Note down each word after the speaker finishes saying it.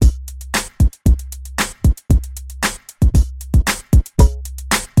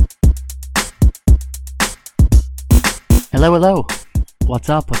Hello, hello. What's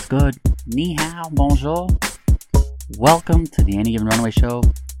up? What's good? Ni hao, bonjour. Welcome to the Any Given Runway Show.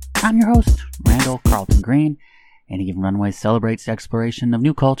 I'm your host, Randall Carlton Green. Any Given Runway celebrates the exploration of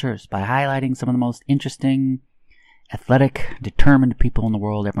new cultures by highlighting some of the most interesting, athletic, determined people in the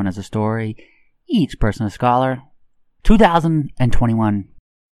world. Everyone has a story. Each person a scholar. 2021.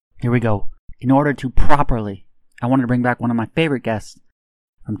 Here we go. In order to properly, I wanted to bring back one of my favorite guests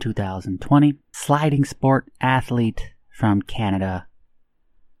from 2020. Sliding sport athlete from Canada.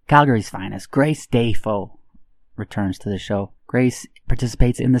 Calgary's finest, Grace Defoe, returns to the show. Grace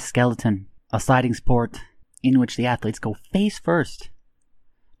participates in the skeleton, a sliding sport in which the athletes go face first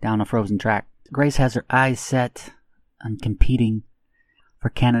down a frozen track. Grace has her eyes set on competing for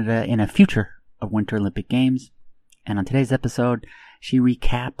Canada in a future of Winter Olympic Games. And on today's episode, she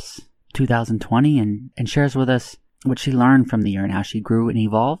recaps 2020 and shares with us what she learned from the year and how she grew and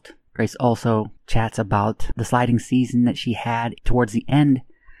evolved. Grace also chats about the sliding season that she had towards the end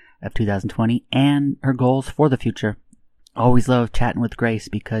of 2020 and her goals for the future. Always love chatting with Grace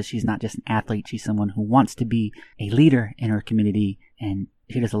because she's not just an athlete, she's someone who wants to be a leader in her community, and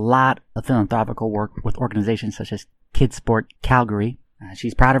she does a lot of philanthropical work with organizations such as Kids Sport Calgary.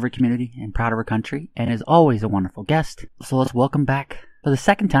 She's proud of her community and proud of her country and is always a wonderful guest. So let's welcome back for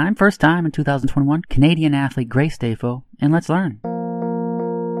the first time in 2021, Canadian athlete Grace Defoe, and let's learn.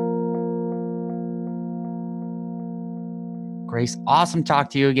 Grace, awesome talk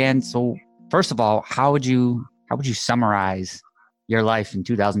to you again. So first of all, how would you summarize your life in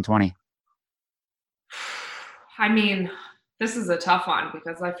 2020? I mean, this is a tough one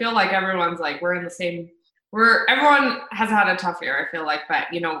because I feel like everyone's like, everyone has had a tough year, I feel like, but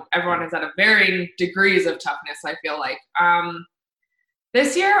everyone has had a varying degrees of toughness, I feel like.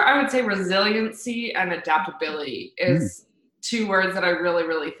 This year, I would say resiliency and adaptability is two words that I really,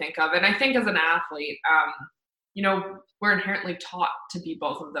 really think of. And I think as an athlete, we're inherently taught to be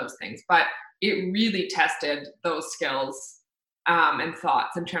both of those things, but it really tested those skills and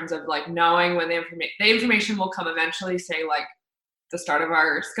thoughts in terms of like knowing when the information will come eventually, say like the start of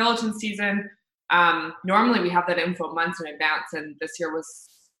our skeleton season. Normally we have that info months in advance, and this year was,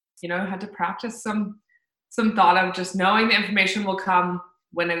 had to practice some thought of just knowing the information will come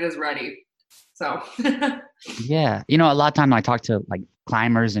when it is ready. So yeah, a lot of times I talk to like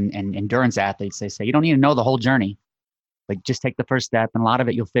climbers and endurance athletes, they say you don't need to know the whole journey. Like just take the first step, and a lot of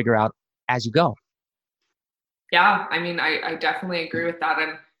it you'll figure out as you go. Yeah, I mean, I definitely agree with that.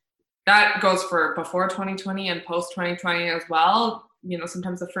 And that goes for before 2020 and post 2020 as well.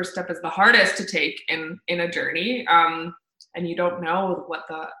 Sometimes the first step is the hardest to take in a journey. And you don't know what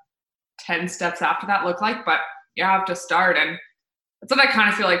the 10 steps after that look like, but you have to start. And that's what I kind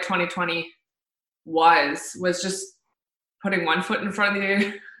of feel like 2020 was just putting one foot in front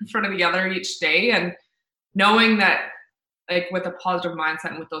of the other each day, and knowing that like with a positive mindset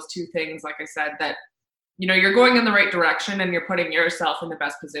and with those two things, like I said, that you're going in the right direction and you're putting yourself in the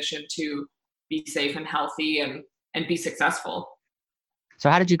best position to be safe and healthy and be successful. So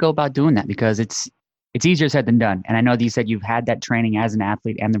how did you go about doing that? Because it's easier said than done. And I know that you said you've had that training as an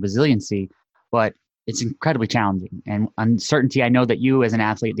athlete and the resiliency, but it's incredibly challenging. And uncertainty, I know that you as an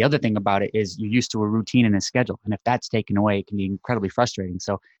athlete, the other thing about it is you're used to a routine and a schedule. And if that's taken away, it can be incredibly frustrating.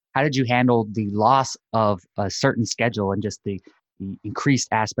 So how did you handle the loss of a certain schedule and just the increased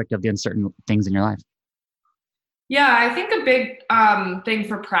aspect of the uncertain things in your life? Yeah, I think a big thing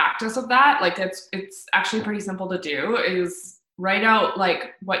for practice of that, like it's actually pretty simple to do, is write out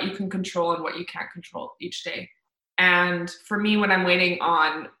like what you can control and what you can't control each day. And for me, when I'm waiting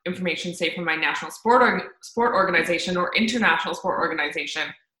on information, say from my national sport organization or international sport organization,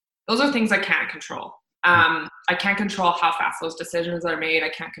 those are things I can't control. I can't control how fast those decisions are made. I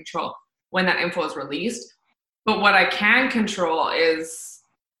can't control when that info is released. But what I can control is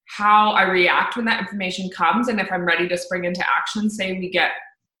how I react when that information comes, and if I'm ready to spring into action. Say we get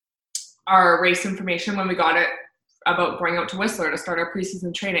our race information when we got it about going out to Whistler to start our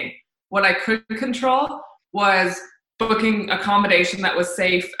preseason training. What I could control was booking accommodation that was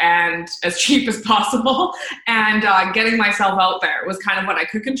safe and as cheap as possible, and getting myself out there was kind of what I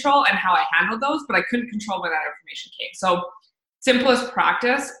could control and how I handled those, but I couldn't control when that information came. So simplest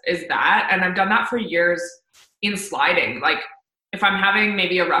practice is that, and I've done that for years in sliding. Like if I'm having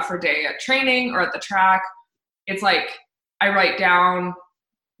maybe a rougher day at training or at the track, it's like I write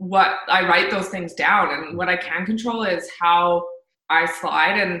those things down, and what I can control is how I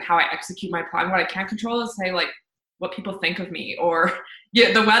slide and how I execute my plan. What I can't control is say like what people think of me or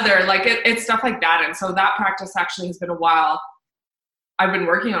the weather, like it's stuff like that. And so that practice actually has been a while. I've been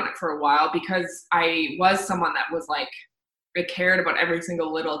working on it for a while because I was someone that was like, I cared about every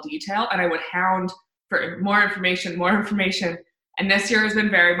single little detail, and I would hound for more information, more information. And this year has been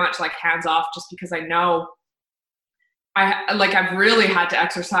very much like hands off, just because I know I've really had to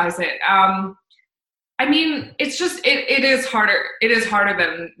exercise it. I mean, it's just, it is harder. It is harder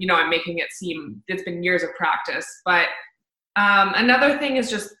than, I'm making it seem. It's been years of practice. But another thing is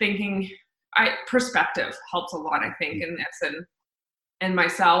just thinking, perspective helps a lot, I think, in this. And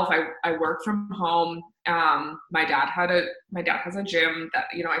myself, I work from home. My dad has a gym that,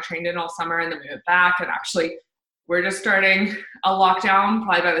 I trained in all summer, and then we went back, and actually we're just starting a lockdown.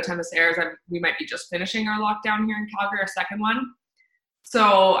 Probably by the time this airs, we might be just finishing our lockdown here in Calgary, our second one.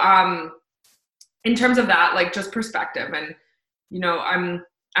 So in terms of that, like, just perspective, and,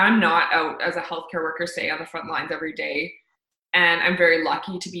 I'm not out as a healthcare worker, say, on the front lines every day. And I'm very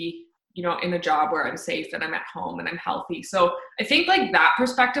lucky to be, in a job where I'm safe and I'm at home and I'm healthy. So I think like that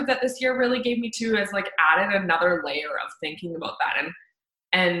perspective that this year really gave me too is like added another layer of thinking about that,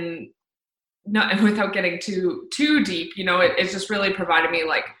 and not without getting too deep, it's just really provided me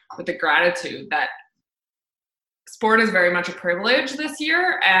like with the gratitude that sport is very much a privilege this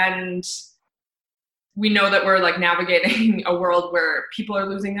year. And we know that we're like navigating a world where people are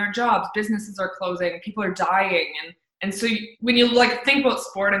losing their jobs, businesses are closing, people are dying. And so when you like think about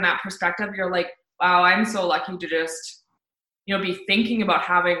sport in that perspective, you're like, wow, I'm so lucky to just, be thinking about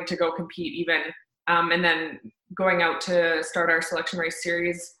having to go compete even. And then going out to start our selection race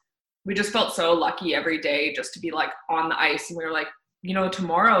series, we just felt so lucky every day just to be like on the ice. And we were like,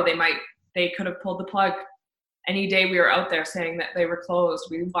 tomorrow they could have pulled the plug. Any day we were out there saying that they were closed.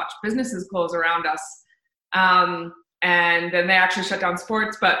 We watched businesses close around us. And then they actually shut down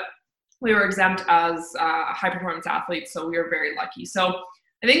sports, but we were exempt as high performance athletes. So we were very lucky. So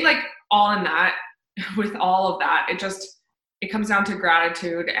I think like all in that, with all of that, it comes down to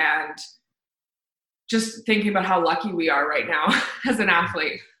gratitude and just thinking about how lucky we are right now as an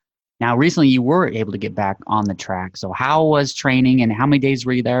athlete. Now, recently you were able to get back on the track. So how was training, and how many days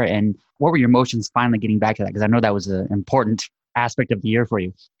were you there, and what were your emotions finally getting back to that? Because I know that was an important aspect of the year for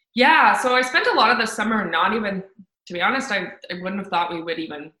you. Yeah. So I spent a lot of the summer not even, to be honest, I wouldn't have thought we would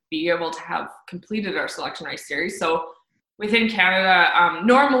even be able to have completed our selection race series. So within Canada,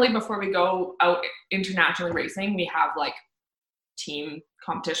 normally before we go out internationally racing, we have like team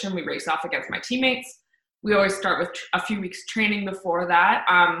competition. We race off against my teammates. We always start with a few weeks training before that.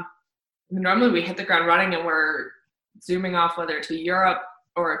 Normally we hit the ground running, and we're zooming off whether to Europe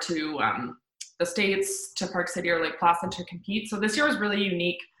or to the States, to Park City or Lake Placid to compete. So this year was really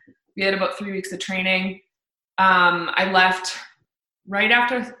unique. We had about 3 weeks of training. I left right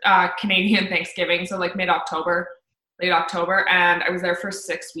after Canadian Thanksgiving, so like late October, and I was there for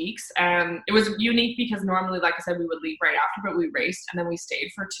 6 weeks. And it was unique because normally, like I said, we would leave right after, but we raced, and then we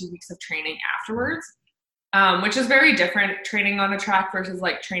stayed for 2 weeks of training afterwards, which is very different, training on a track versus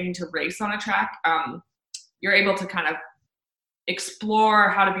like training to race on a track. You're able to kind of explore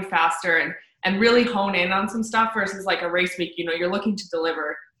how to be faster and really hone in on some stuff versus like a race week, you're looking to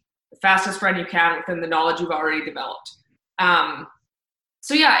deliver the fastest run you can within the knowledge you've already developed.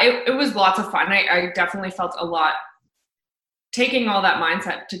 So yeah, it was lots of fun. I definitely felt a lot, taking all that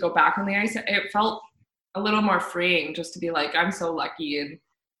mindset to go back on the ice. It felt a little more freeing just to be like, I'm so lucky.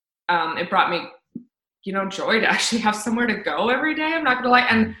 And it brought me, joy to actually have somewhere to go every day. I'm not going to lie.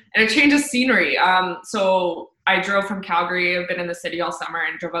 And a change of scenery. So I drove from Calgary. I've been in the city all summer,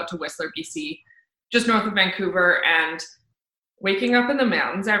 and drove out to Whistler, BC, just north of Vancouver. And waking up in the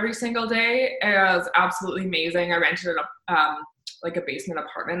mountains every single day was absolutely amazing. I rented like a basement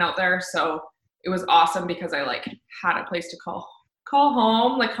apartment out there. So it was awesome because I like had a place to call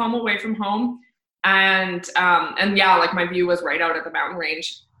home, like home away from home. And yeah, like my view was right out at the mountain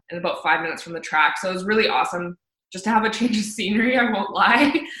range and about 5 minutes from the track. So it was really awesome just to have a change of scenery. I won't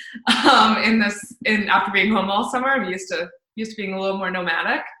lie. After being home all summer, I'm used to being a little more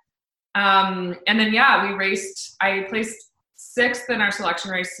nomadic. And then, yeah, I placed 6th in our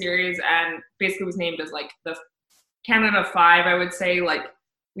selection race series, and basically was named as like the Canada 5, I would say. Like,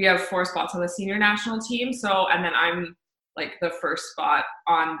 we have 4 spots on the senior national team. So, and then I'm like the first spot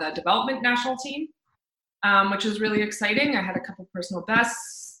on the development national team, which is really exciting. I had a couple personal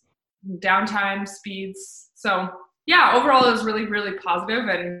bests, downtime speeds. So yeah, overall it was really, really positive,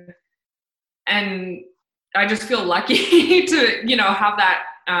 and I just feel lucky to, have that,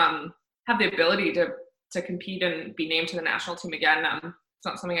 have the ability to compete and be named to the national team again. It's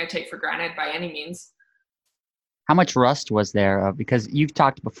not something I take for granted by any means. How much rust was there? Because you've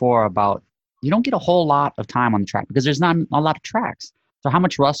talked before about you don't get a whole lot of time on the track because there's not a lot of tracks. So how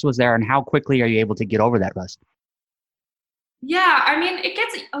much rust was there, and how quickly are you able to get over that rust? Yeah, I mean, it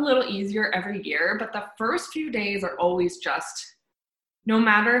gets a little easier every year, but the first few days are always just no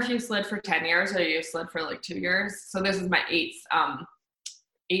matter if you slid for 10 years or you slid for like 2 years. So this is my eighth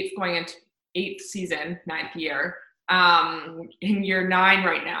going into eighth season, ninth year, in year 9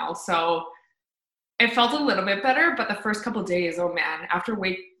 right now. So it felt a little bit better, but the first couple of days, oh man, after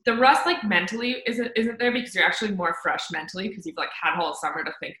the rest like mentally isn't there because you're actually more fresh mentally because you've like had all summer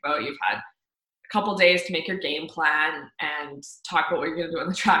to think about. You've had a couple days to make your game plan and talk about what you're gonna do on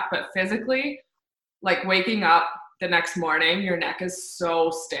the track. But physically, like waking up the next morning, your neck is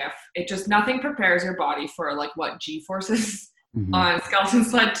so stiff. It just nothing prepares your body for like what G-forces on a skeleton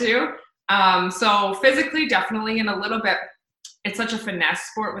sled too. So physically, definitely, and a little bit. It's such a finesse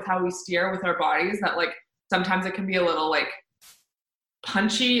sport with how we steer with our bodies that like sometimes it can be a little like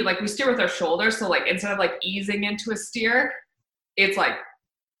punchy. Like we steer with our shoulders, so like instead of like easing into a steer, it's like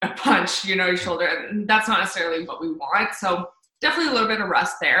a punch, your shoulder, and that's not necessarily what we want. So definitely a little bit of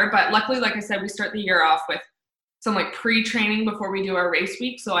rust there, but luckily, like I said, we start the year off with some like pre-training before we do our race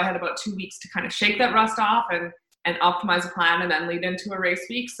week. So I had about 2 weeks to kind of shake that rust off and optimize a plan and then lead into a race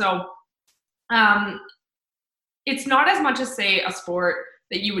week. So it's not as much as say a sport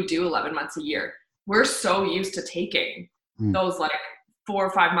that you would do 11 months a year. We're so used to taking those like 4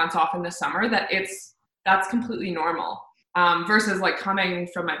 or 5 months off in the summer that that's completely normal. Versus like coming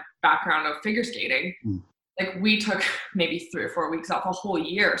from a background of figure skating, like we took maybe 3 or 4 weeks off a whole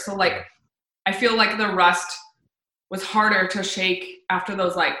year. So like, I feel like the rust was harder to shake after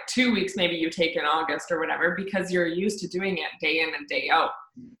those like 2 weeks maybe you take in August or whatever, because you're used to doing it day in and day out.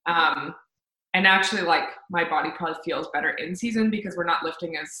 And actually like my body probably feels better in season because we're not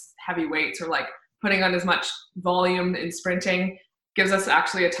lifting as heavy weights or like putting on as much volume in sprinting. Gives us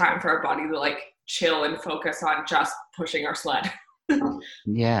actually a time for our body to like chill and focus on just pushing our sled.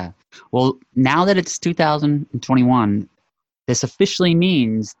 Yeah. Well, now that it's 2021, this officially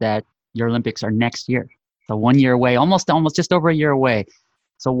means that your Olympics are next year. So 1 year away, almost just over a year away.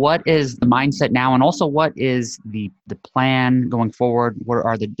 So what is the mindset now? And also what is the plan going forward? What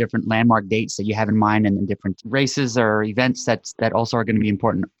are the different landmark dates that you have in mind and the different races or events that also are going to be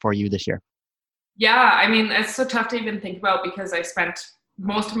important for you this year? Yeah, I mean, it's so tough to even think about because I spent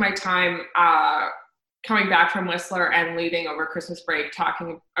most of my time coming back from Whistler and leaving over Christmas break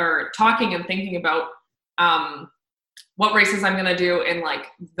talking and thinking about what races I'm going to do in like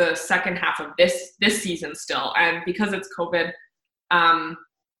the second half of this season still. And because it's COVID,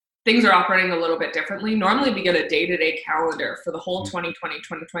 things are operating a little bit differently. Normally we get a day-to-day calendar for the whole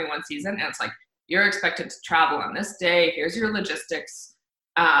 2020-2021 season. And it's like, you're expected to travel on this day. Here's your logistics.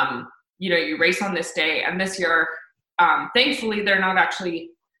 You race on this day. And this year, thankfully, they're not actually,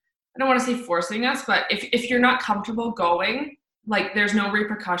 I don't want to say forcing us, but if you're not comfortable going, like there's no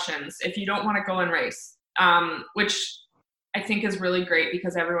repercussions if you don't want to go and race, which I think is really great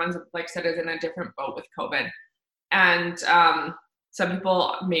because everyone's, like I said, is in a different boat with COVID. And some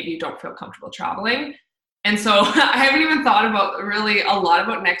people maybe don't feel comfortable traveling. And so I haven't even thought about really a lot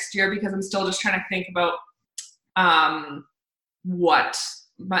about next year because I'm still just trying to think about what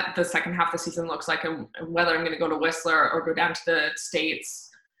the second half of the season looks like and whether I'm going to go to Whistler or go down to the States,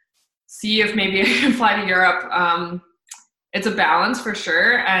 see if maybe I can fly to Europe. It's a balance for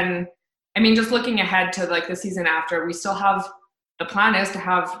sure. And I mean, just looking ahead to like the season after, we still have, the plan is to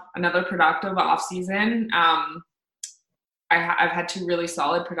have another productive off season. I've had 2 really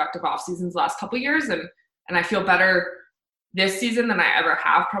solid productive off seasons the last couple of years, and I feel better this season than I ever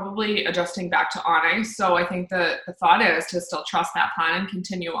have, probably adjusting back to on ice. So I think the thought is to still trust that plan and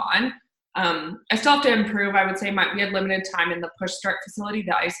continue on. I still have to improve. I would say we had limited time in the push start facility,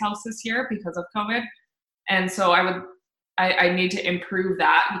 the ice house this year because of COVID. And so I need to improve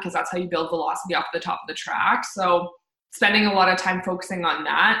that because that's how you build velocity off the top of the track. So spending a lot of time focusing on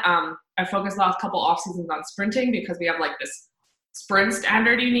that. I focused the last couple off seasons on sprinting because we have like this sprint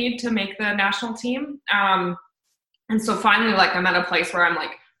standard you need to make the national team. And so finally, like I'm at a place where I'm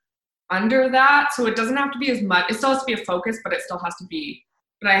like under that. So it doesn't have to be as much, it still has to be a focus, but it still has to be,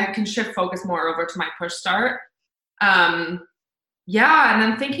 but I can shift focus more over to my push start. Yeah. And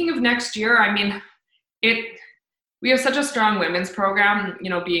then thinking of next year, I mean, we have such a strong women's program,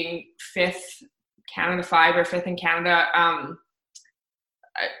 being 5th Canada 5 or 5th in Canada.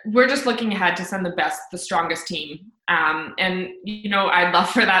 We're just looking ahead to send the strongest team. And, I'd love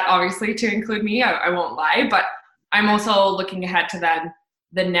for that obviously to include me. I won't lie, but I'm also looking ahead to then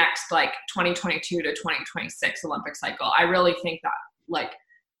the next like 2022 to 2026 Olympic cycle. I really think that like,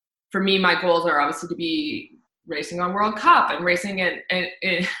 for me, my goals are obviously to be racing on World Cup and racing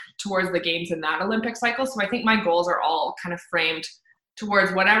in towards the games in that Olympic cycle. So I think my goals are all kind of framed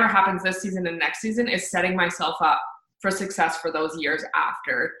towards whatever happens this season and next season is setting myself up for success for those years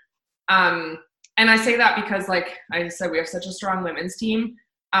after. And I say that because, like I said, we have such a strong women's team.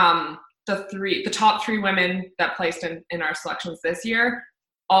 The top three women that placed in our selections this year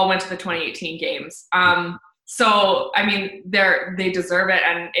all went to the 2018 games. So, I mean, they deserve it.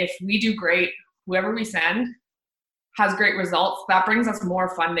 And if we do great, whoever we send has great results, that brings us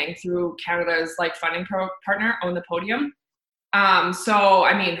more funding through Canada's like funding partner, Own the Podium. So,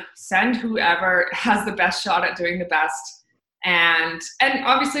 I mean, send whoever has the best shot at doing the best. And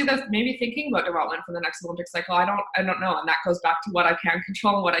obviously that's maybe thinking about development for the next Olympic cycle. I don't know. And that goes back to what I can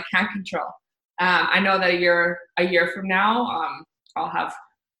control and what I can't control. I know that a year from now,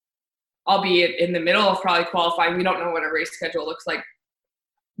 I'll be in the middle of probably qualifying. We don't know what a race schedule looks like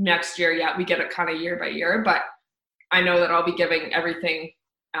next year yet. We get it kind of year by year, but I know that I'll be giving everything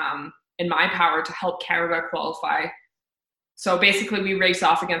in my power to help Canada qualify. So basically we race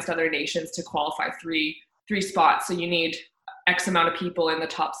off against other nations to qualify three spots. So you need X amount of people in the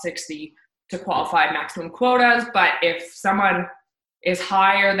top 60 to qualify maximum quotas. But if someone is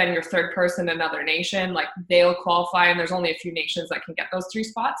higher than your third person in another nation, like they'll qualify, and there's only a few nations that can get those 3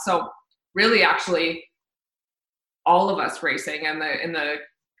 spots. So really actually all of us racing in the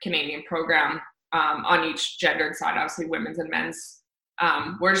Canadian program on each gendered side, obviously women's and men's,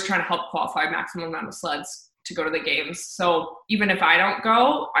 we're just trying to help qualify maximum amount of sleds to go to the games. So even if I don't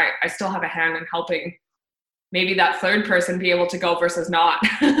go, I still have a hand in helping maybe that third person be able to go versus not.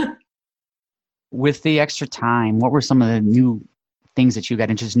 With the extra time, what were some of the new things that you got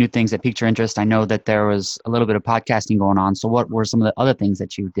interested, new things that piqued your interest? I know that there was a little bit of podcasting going on. So what were some of the other things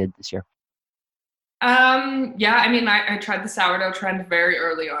that you did this year? Yeah, I mean, I tried the sourdough trend very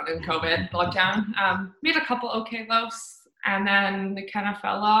early on in COVID lockdown. Made a couple okay loaves and then it kind of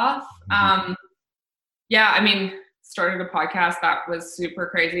fell off. Yeah, I mean, started a podcast that was super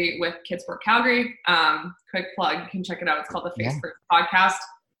crazy with Kidsport Calgary. Quick plug, you can check it out. It's called the Face First Podcast.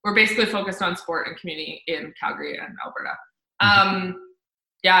 We're basically focused on sport and community in Calgary and Alberta.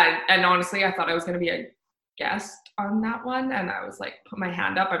 Yeah, and honestly, I thought I was going to be a guest on that one, and I was like, put my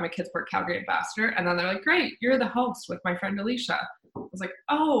hand up. I'm a Kidsport Calgary ambassador, and then they're like, great, you're the host with my friend Alicia. I was like,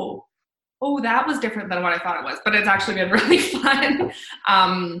 oh, that was different than what I thought it was, but it's actually been really fun.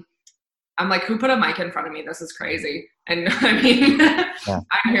 I'm like, who put a mic in front of me? This is crazy. And I mean, yeah.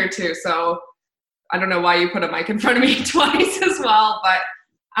 I'm here too. So I don't know why you put a mic in front of me twice as well. But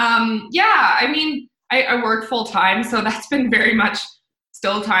yeah, I mean, I work full time. So that's been very much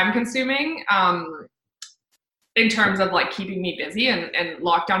still time consuming in terms of like keeping me busy. And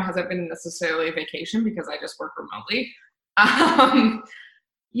lockdown hasn't been necessarily a vacation because I just work remotely.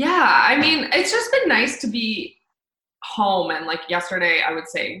 Yeah, I mean, it's just been nice to be home. And like yesterday, I would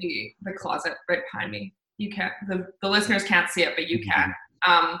say the closet right behind me, you can't, the listeners can't see it, but you can.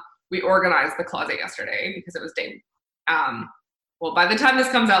 We organized the closet yesterday because it was day, well, by the time this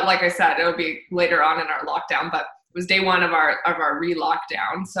comes out, like I said, it'll be later on in our lockdown, but it was day 1 of our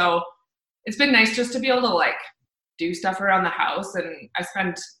re-lockdown. So it's been nice just to be able to like do stuff around the house. And I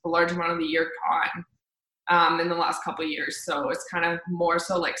spent a large amount of the year gone in the last couple of years. So it's kind of more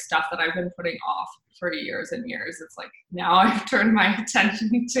so like stuff that I've been putting off for years and years. It's like now I've turned my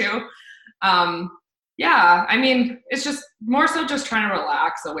attention to. Yeah, I mean, it's just more so just trying to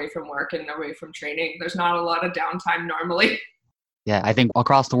relax away from work and away from training. There's not a lot of downtime normally. Yeah, I think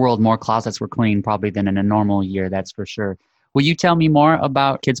across the world, more closets were clean probably than in a normal year. That's for sure. Will you tell me more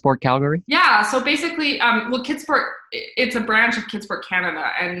about Kidsport Calgary? Yeah, so basically, well, Kidsport, it's a branch of Kidsport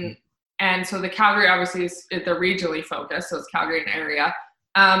Canada. And so the Calgary obviously they're regionally focused, so it's Calgary and area.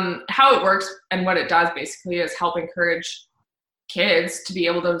 How it works and what it does basically is help encourage kids to be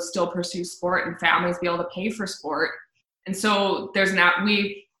able to still pursue sport and families be able to pay for sport. And so there's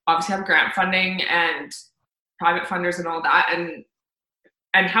we obviously have grant funding and private funders and all that.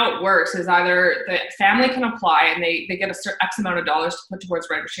 And how it works is either the family can apply and they get a certain X amount of dollars to put towards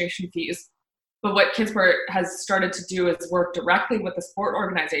registration fees. But what Kidsport has started to do is work directly with the sport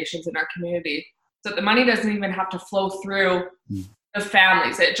organizations in our community so that the money doesn't even have to flow through the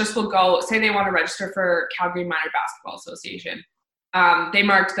families. It just will go, say they want to register for Calgary Minor Basketball Association. They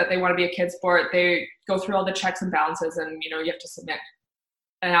marked that they want to be a kid sport. They go through all the checks and balances and, you have to submit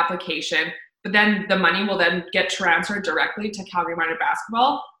an application. But then the money will then get transferred directly to Calgary Minor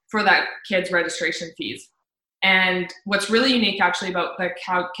Basketball for that kids' registration fees. And what's really unique actually about the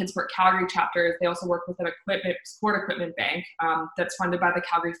Kidsport Calgary chapter is they also work with an sport equipment bank that's funded by the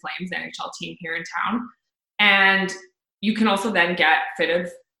Calgary Flames, the NHL team here in town. And you can also then get fitted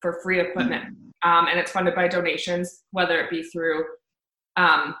for free equipment. And it's funded by donations, whether it be through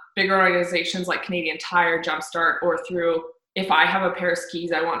bigger organizations like Canadian Tire, Jumpstart, or through, if I have a pair of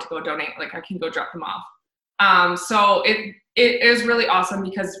skis I want to go donate, like I can go drop them off. So it is really awesome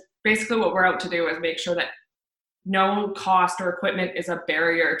because basically what we're out to do is make sure that no cost or equipment is a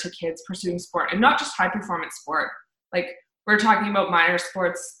barrier to kids pursuing sport, and not just high performance sport. Like, we're talking about minor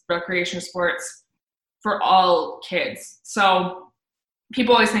sports, recreation sports for all kids. So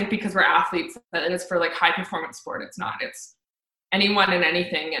people always think because we're athletes that it is for like high performance sport. It's not. It's anyone and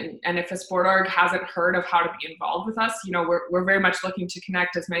anything. And if a sport org hasn't heard of how to be involved with us, you know, we're very much looking to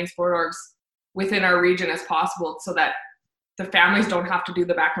connect as many sport orgs within our region as possible, so that the families don't have to do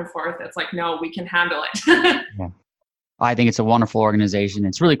the back and forth. It's like, no, we can handle it. Yeah. I think it's a wonderful organization.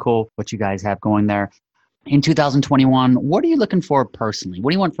 It's really cool what you guys have going there. In 2021, what are you looking for personally?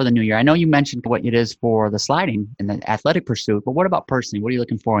 What do you want for the new year? I know you mentioned what it is for the sliding and the athletic pursuit, but what about personally? What are you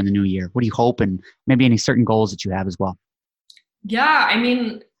looking for in the new year? What do you hope, and maybe any certain goals that you have as well? Yeah, I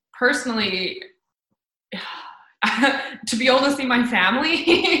mean, personally, to be able to see my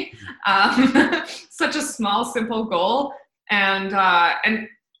family, such a small, simple goal. And I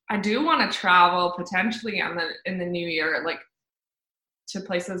do want to travel potentially in the new year, like to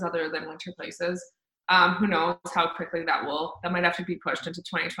places other than winter places. Who knows how quickly that might have to be pushed into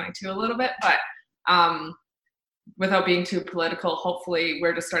 2022 a little bit, but without being too political, hopefully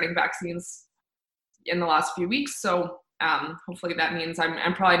we're just starting vaccines in the last few weeks. So hopefully that means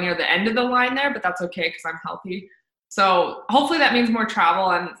I'm probably near the end of the line there, but that's okay because I'm healthy. So hopefully that means more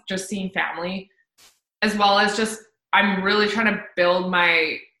travel and just seeing family, as well as just, I'm really trying to build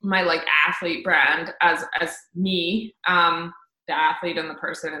my like athlete brand as me, the athlete and the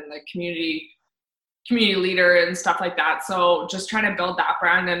person and the community leader and stuff like that. So just trying to build that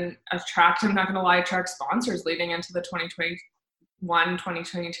brand and attract sponsors leading into the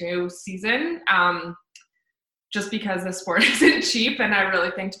 2021-2022 season. Just because the sport isn't cheap, and I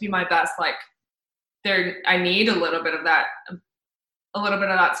really think to be my best, like I need a little bit of that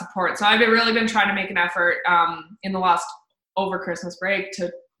support. So I've really been trying to make an effort in the last over Christmas break to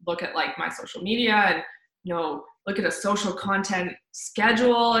look at like my social media and, you know, look at a social content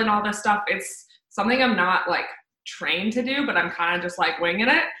schedule and all this stuff. It's something I'm not like trained to do, but I'm kind of just like winging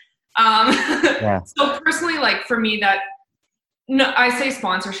it. Yeah. So personally, like for me, no, I say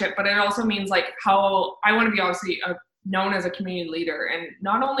sponsorship, but it also means like how I want to be obviously known as a community leader, and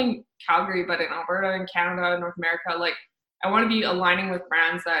not only Calgary, but in Alberta and Canada, North America. Like I want to be aligning with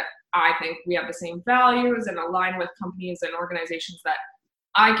brands that I think we have the same values, and align with companies and organizations that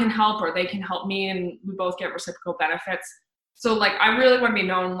I can help or they can help me, and we both get reciprocal benefits. So like I really want to be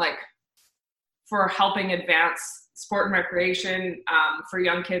known like for helping advance sport and recreation for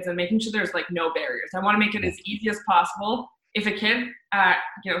young kids, and making sure there's like no barriers. I want to make it as easy as possible. If a kid at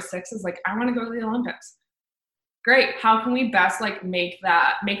 6 is like, I want to go to the Olympics, great. How can we best like make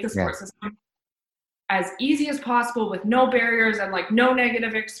the sport system as easy as possible with no barriers and like no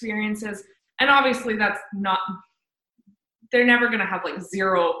negative experiences? And obviously they're never going to have like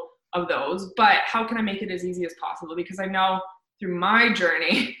zero of those, but how can I make it as easy as possible? Because I know through my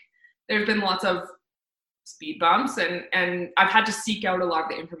journey, there's been lots of speed bumps, and I've had to seek out a lot of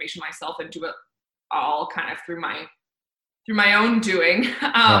the information myself and do it all kind of through my own doing. So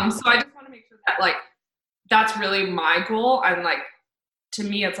I just want to make sure that like that's really my goal. And like to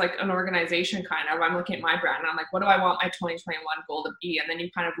me, it's like an organization kind of. I'm looking at my brand and I'm like, what do I want my 2021 goal to be? And then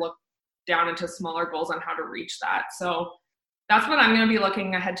you kind of look down into smaller goals on how to reach that. So that's what I'm going to be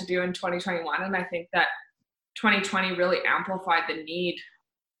looking ahead to do in 2021. And I think that 2020 really amplified the need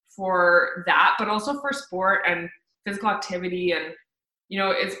for that, but also for sport and physical activity. And, you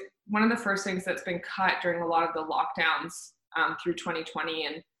know, it's one of the first things that's been cut during a lot of the lockdowns through 2020.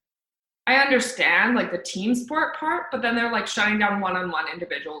 And I understand like the team sport part, but then they're like shutting down one-on-one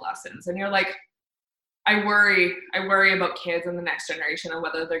individual lessons. And you're like, I worry about kids and the next generation and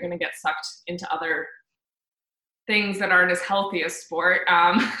whether they're going to get sucked into other things that aren't as healthy as sport.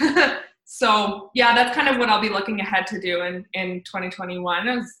 So yeah, that's kind of what I'll be looking ahead to do in 2021,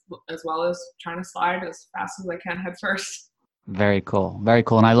 as well as trying to slide as fast as I can head first. Very cool. Very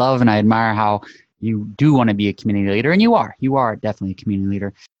cool. And I love and I admire how you do want to be a community leader, and you are definitely a community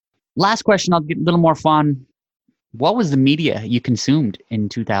leader. Last question, I'll get a little more fun. What was the media you consumed in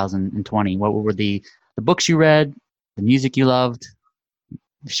 2020? What were the books you read, the music you loved,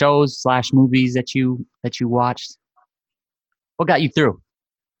 the shows / movies that you watched? What got you through?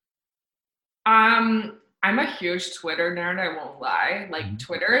 I'm a huge Twitter nerd, I won't lie. Like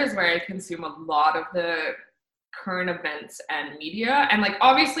Twitter is where I consume a lot of the current events and media. And like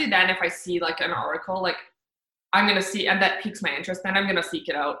obviously then if I see like an article, like I'm going to see, and that piques my interest, then I'm going to seek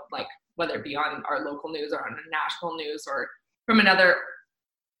it out, like whether it be on our local news or on national news or from another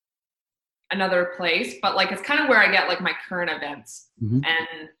place. But like it's kind of where I get like my current events.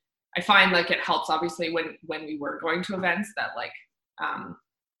 And I find like it helps obviously when we were going to events that like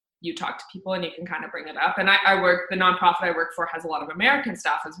you talk to people and you can kind of bring it up. And the nonprofit I work for has a lot of American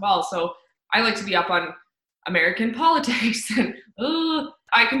staff as well. So I like to be up on American politics and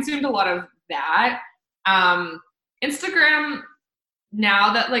I consumed a lot of that. Instagram,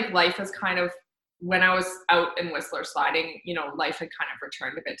 now that like life is kind of, when I was out in Whistler sliding, you know, life had kind of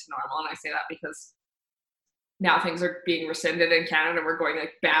returned a bit to normal. And I say that because now things are being rescinded in Canada. We're going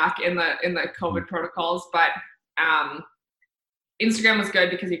like back in the COVID protocols, but Instagram was good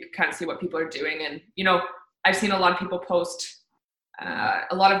because you could kind of see what people are doing. And, you know, I've seen a lot of people post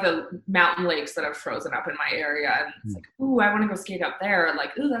a lot of the mountain lakes that have frozen up in my area. And it's like, ooh, I want to go skate up there.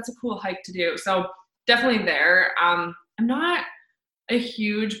 Like, ooh, that's a cool hike to do. So definitely there. I'm not a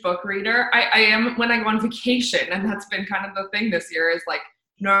huge book reader. I am when I go on vacation. And that's been kind of the thing this year is like,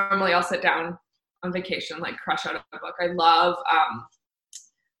 normally I'll sit down on vacation, like crush out a book. I love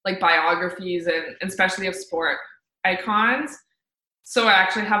like biographies and especially of sport icons. So I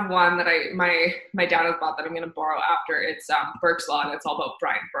actually have one that my dad has bought that I'm going to borrow after. It's Burke's Law, and it's all about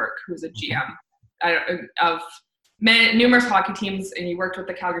Brian Burke, who's a GM of numerous hockey teams, and he worked with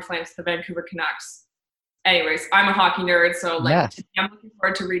the Calgary Flames, the Vancouver Canucks. Anyways, I'm a hockey nerd, so like I'm looking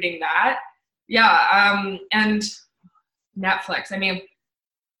forward to reading that. Yeah, and Netflix. I mean,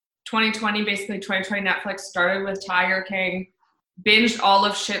 2020, basically 2020 Netflix started with Tiger King, binged all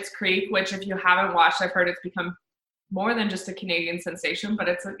of Schitt's Creek, which if you haven't watched, I've heard it's become more than just a Canadian sensation, but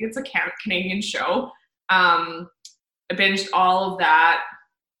it's a Canadian show. I binged all of that.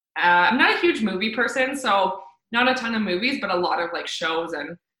 I'm not a huge movie person, so not a ton of movies, but a lot of like shows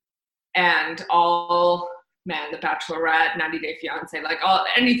and all, man, The Bachelorette, 90 Day Fiance, like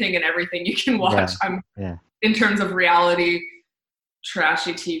anything and everything you can watch. In terms of reality,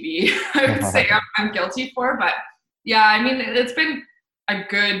 trashy TV, I would say I'm guilty for, but yeah, I mean, it's been a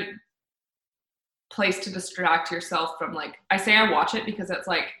good place to distract yourself from like, I say I watch it because it's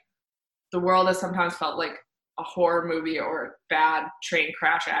like the world has sometimes felt like a horror movie or a bad train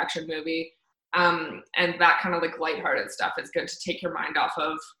crash action movie. And that kind of like lighthearted stuff is good to take your mind off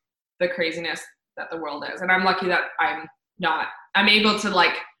of the craziness that the world is. And I'm lucky that I'm able to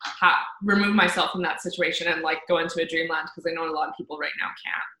like remove myself from that situation and like go into a dreamland, because I know a lot of people right now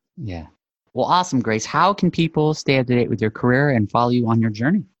can't. Yeah. Well, awesome, Grace. How can people stay up to date with your career and follow you on your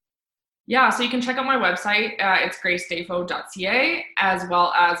journey? Yeah, so you can check out my website. It's gracedefo.ca, as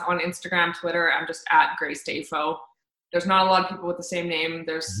well as on Instagram, Twitter. I'm just at gracedefo. There's not a lot of people with the same name.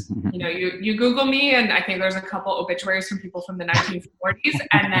 There's, you know, you Google me, and I think there's a couple obituaries from people from the 1940s,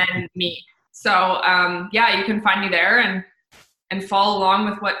 and then me. So yeah, you can find me there and follow along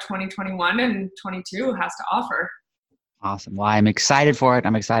with what 2021 and 22 has to offer. Awesome. Well, I'm excited for it.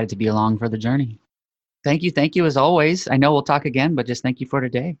 I'm excited to be along for the journey. Thank you as always. I know we'll talk again, but just thank you for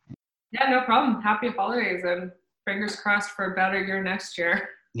today. Yeah, no problem. Happy holidays and fingers crossed for a better year next year.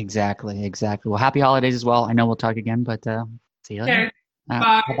 Exactly. Well, happy holidays as well. I know we'll talk again, but see you later.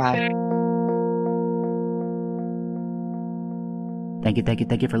 Bye. Bye-bye.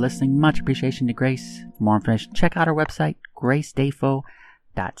 Thank you for listening. Much appreciation to Grace. For more information, check out our website,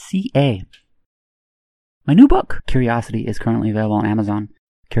 gracedefo.ca. My new book, Curiosity, is currently available on Amazon.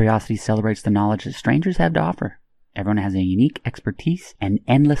 Curiosity celebrates the knowledge that strangers have to offer. Everyone has a unique expertise, and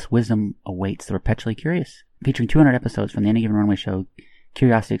endless wisdom awaits the perpetually curious. Featuring 200 episodes from the Any Given Runway show,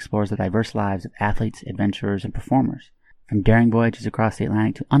 Curiosity explores the diverse lives of athletes, adventurers, and performers. From daring voyages across the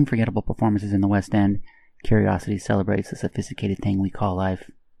Atlantic to unforgettable performances in the West End, Curiosity celebrates the sophisticated thing we call life.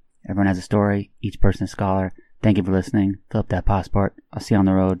 Everyone has a story, each person a scholar. Thank you for listening. Fill up that passport. I'll see you on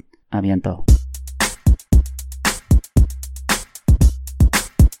the road. Aviento.